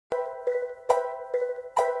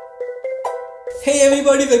Hey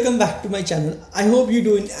everybody, welcome back to my channel. I hope you're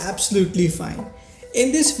doing absolutely fine.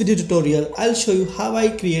 In this video tutorial, I'll show you how I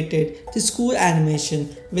created this cool animation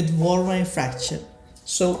with Voronoi fracture.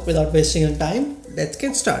 So without wasting your time, let's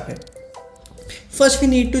get started. First we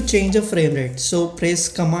need to change the frame rate. So press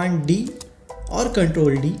Command D or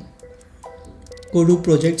Control D. Go to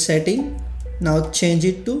project setting. Now change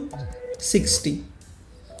it to 60.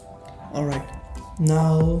 Alright.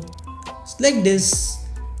 Now select this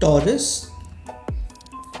torus.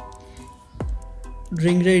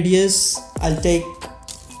 Ring radius I'll take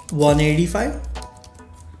 185.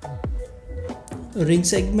 Ring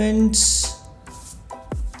segments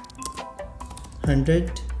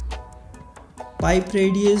 100. Pipe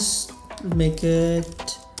radius make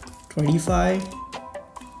it 25,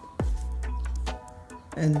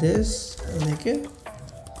 and this I'll make it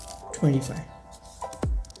 25.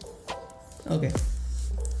 Okay,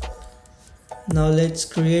 now let's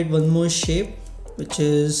create one more shape, which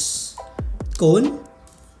is cone.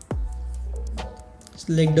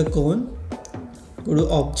 Select the cone, go to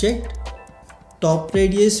object, top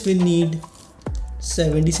radius will need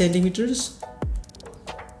 70 centimeters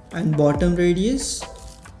and bottom radius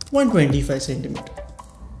 125 centimeter.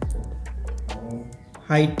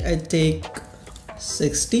 Height I take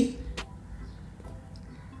 60,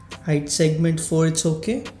 height segment 4, it's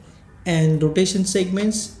okay, and rotation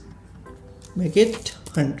segments make it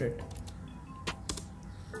 100.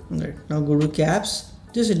 Alright, now go to caps,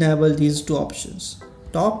 just enable these two options,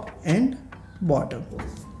 top and bottom.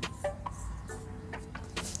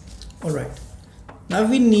 Alright, now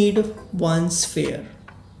we need one sphere,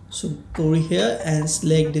 so go here and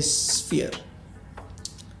select this sphere.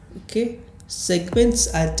 Okay,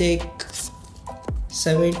 segments I take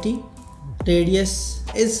 70, radius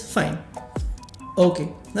is fine. Okay,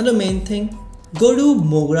 now the main thing, go to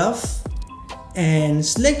MoGraph and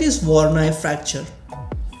select this Voronoi fracture,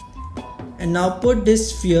 and now put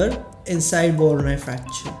this sphere inside Voronoi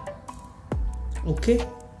fracture. Okay,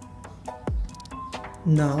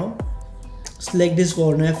 now select this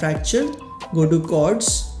Voronoi fracture, go to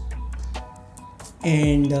chords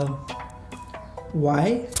and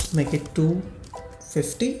Y, make it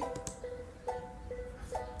 250.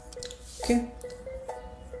 Okay,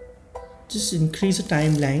 just increase the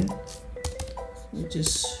timeline,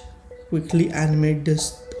 just quickly animate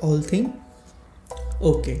this whole thing.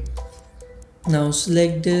 Okay, now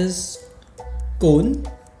select this cone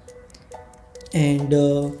and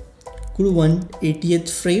go to 1/80th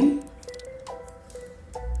frame,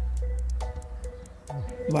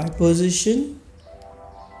 Y position,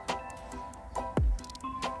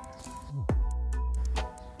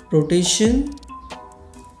 rotation,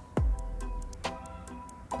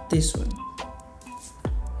 this one.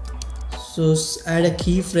 So add a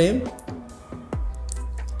keyframe,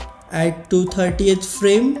 add 2/30th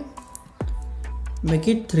frame, make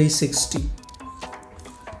it 360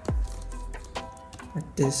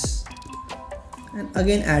 like this, and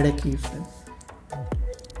again add a keyframe,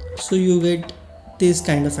 so you get this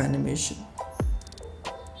kind of animation.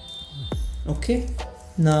 Okay,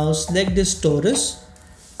 now select this torus,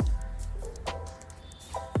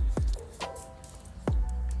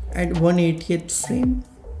 at 1/80th frame,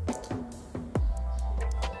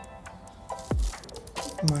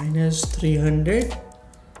 minus 300,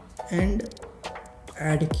 and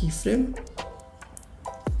add a keyframe.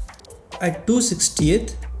 At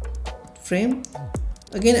 2/60th frame,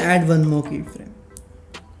 again add one more keyframe,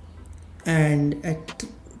 and at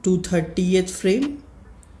 2/30th frame,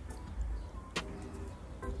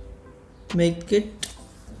 make it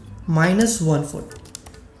minus 140.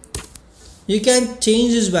 You can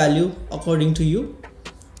change this value according to you,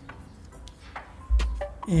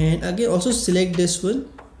 and again also select this one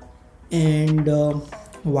and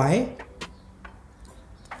Y,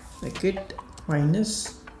 make it minus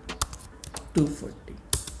 240.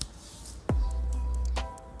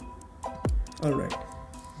 Alright,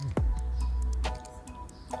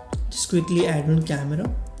 just quickly add one camera,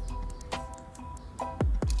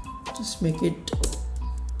 just make it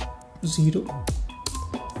 0.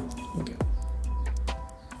 Okay,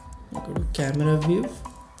 go to camera view.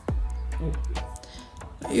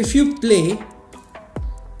 Okay, if you play,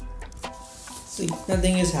 see,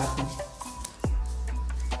 nothing is happening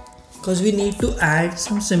because we need to add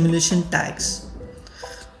some simulation tags.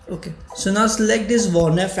 Okay, so now select this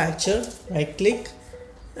Voronoi fracture, right click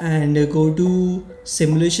and go to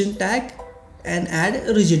simulation tag and add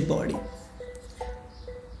a rigid body.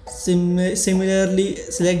 Similarly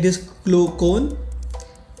select this cone,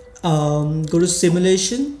 go to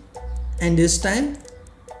simulation, and this time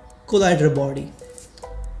collider body.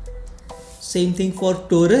 Same thing for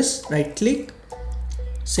torus, right click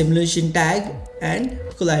simulation tag and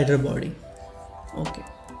collider body. Okay,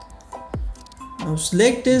 now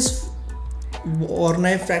select this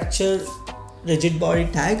Voronoi fracture rigid body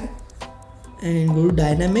tag and go to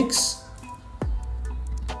dynamics,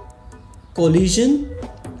 collision,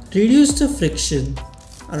 reduce the friction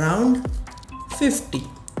around 50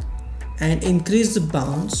 and increase the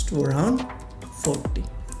bounce to around 40.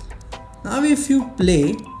 Now if you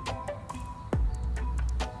play,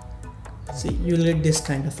 see, you'll get this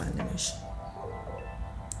kind of animation.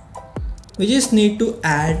 We just need to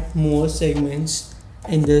add more segments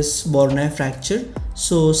in this Voronoi fracture.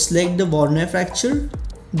 So select the Voronoi fracture,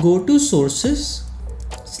 go to sources,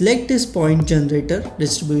 select this point generator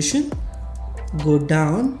distribution, go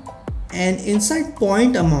down, and inside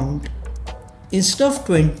point amount, instead of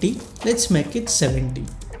 20, let's make it 70.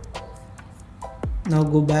 Now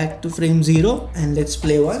go back to frame 0 and let's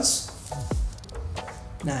play once.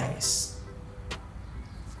 Nice.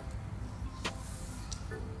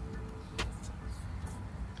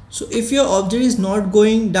 So if your object is not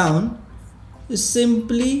going down, you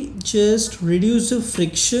simply just reduce the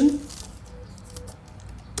friction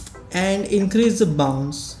and increase the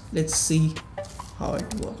bounce. Let's see how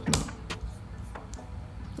it works now.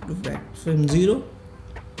 Go back from 0.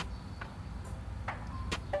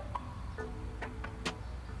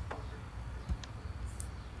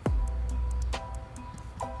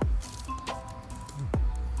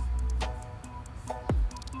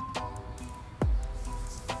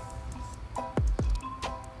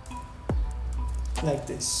 Like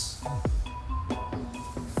this.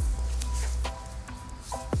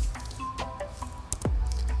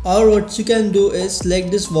 Or what you can do is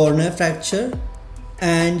select this Voronoi fracture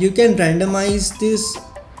and you can randomize this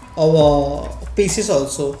pieces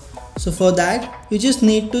also. So for that you just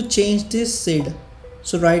need to change this SID.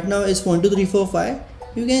 So right now it's 1 2 3 4 5.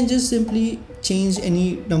 You can just simply change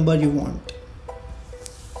any number you want.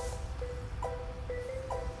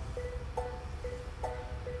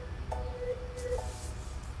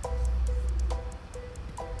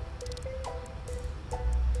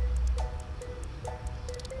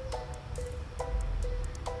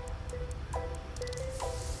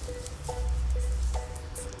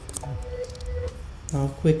 Now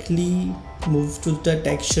quickly move to the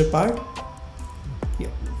texture part. Yeah.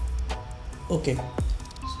 Okay.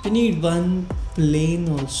 So we need one plane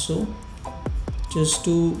also, just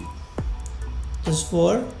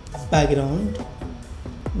for background.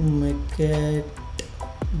 Make it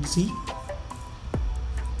Z.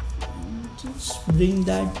 Just bring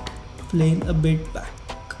that plane a bit back.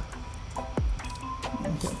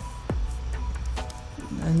 Okay.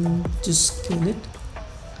 And just scale it,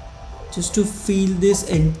 just to feel this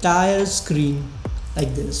entire screen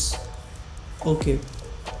like this. Okay.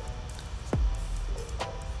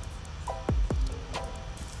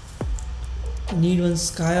 I need one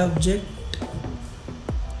sky object.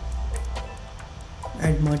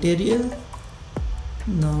 Add material.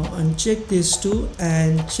 Now uncheck these two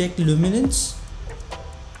and check luminance.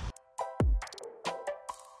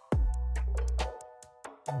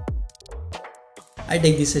 I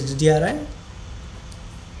take this HDRI.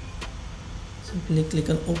 Simply click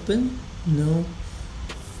on open. No,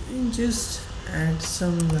 and just add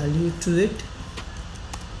some value to it.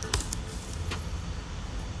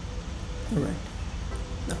 Alright,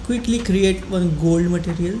 now quickly create one gold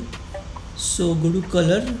material. So go to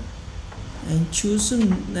color and choose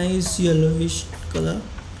some nice yellowish color.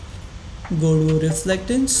 Go to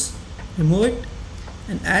reflectance, remove it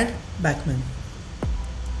and add backman.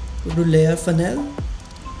 Go to layer funnel,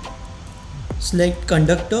 select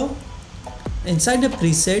conductor. Inside the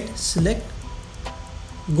preset, select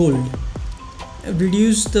gold.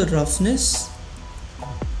 Reduce the roughness.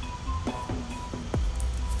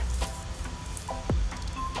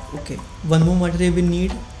 Okay, one more material we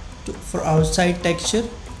need for outside texture.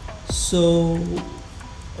 So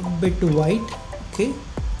a bit white. Okay,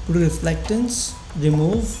 go to reflectance,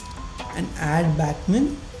 remove and add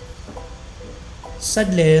backman.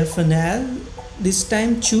 Set layer funnel. This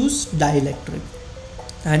time choose dielectric.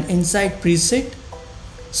 And inside preset,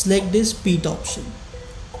 select this peat option.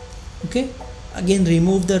 Okay, again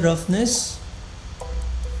remove the roughness.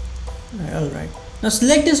 Alright, now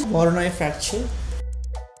select this Voronoi fracture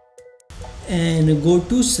and go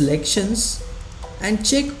to selections and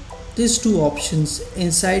check these two options,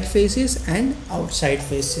 inside faces and outside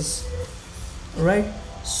faces. Alright,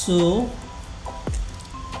 so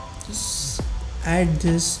just add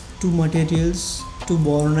these two materials to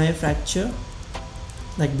Voronoi fracture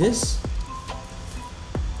like this.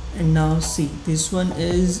 And now see, this one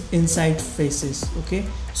is inside faces. Okay,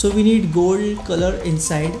 so we need gold color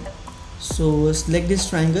inside, So select this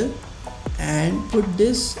triangle and put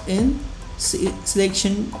this in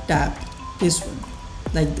selection tab, this one,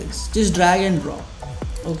 like this. Just drag and drop.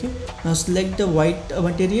 Okay, now select the white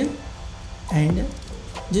material and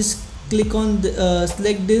just click on the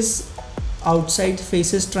select this outside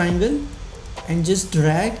faces triangle and just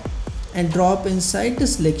drag and drop inside the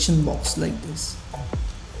selection box like this.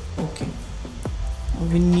 Okay, now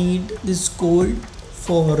we need this gold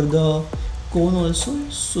for the cone also,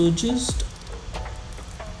 so just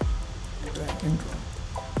drag and drop.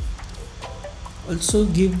 Also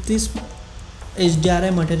give this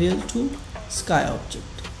HDRI material to sky object.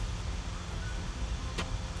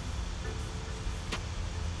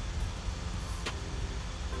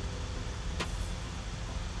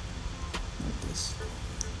 Like this.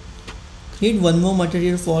 Create one more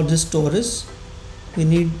material for this torus. We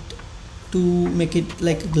need to make it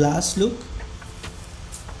like a glass look.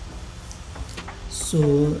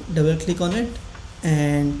 So double click on it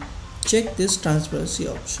and check this transparency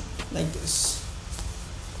option like this.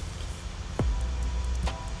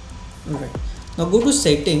 Alright, now go to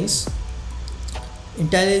settings,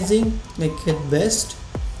 anti-aliasing, make it best,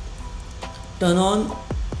 turn on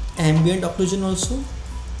ambient occlusion also,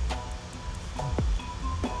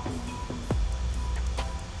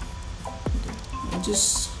 okay.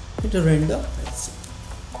 Just hit a render. Let's see.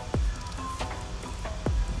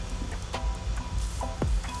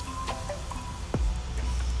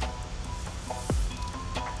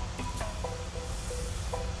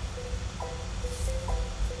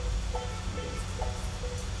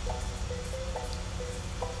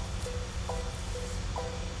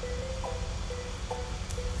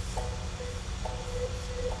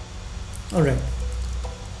 All right.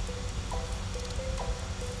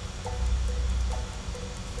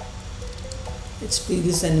 Let's play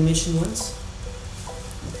this animation once.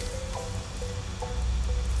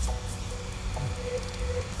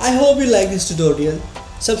 I hope you like this tutorial.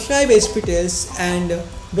 Subscribe SP Tales and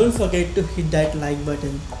don't forget to hit that like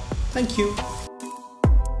button. Thank you.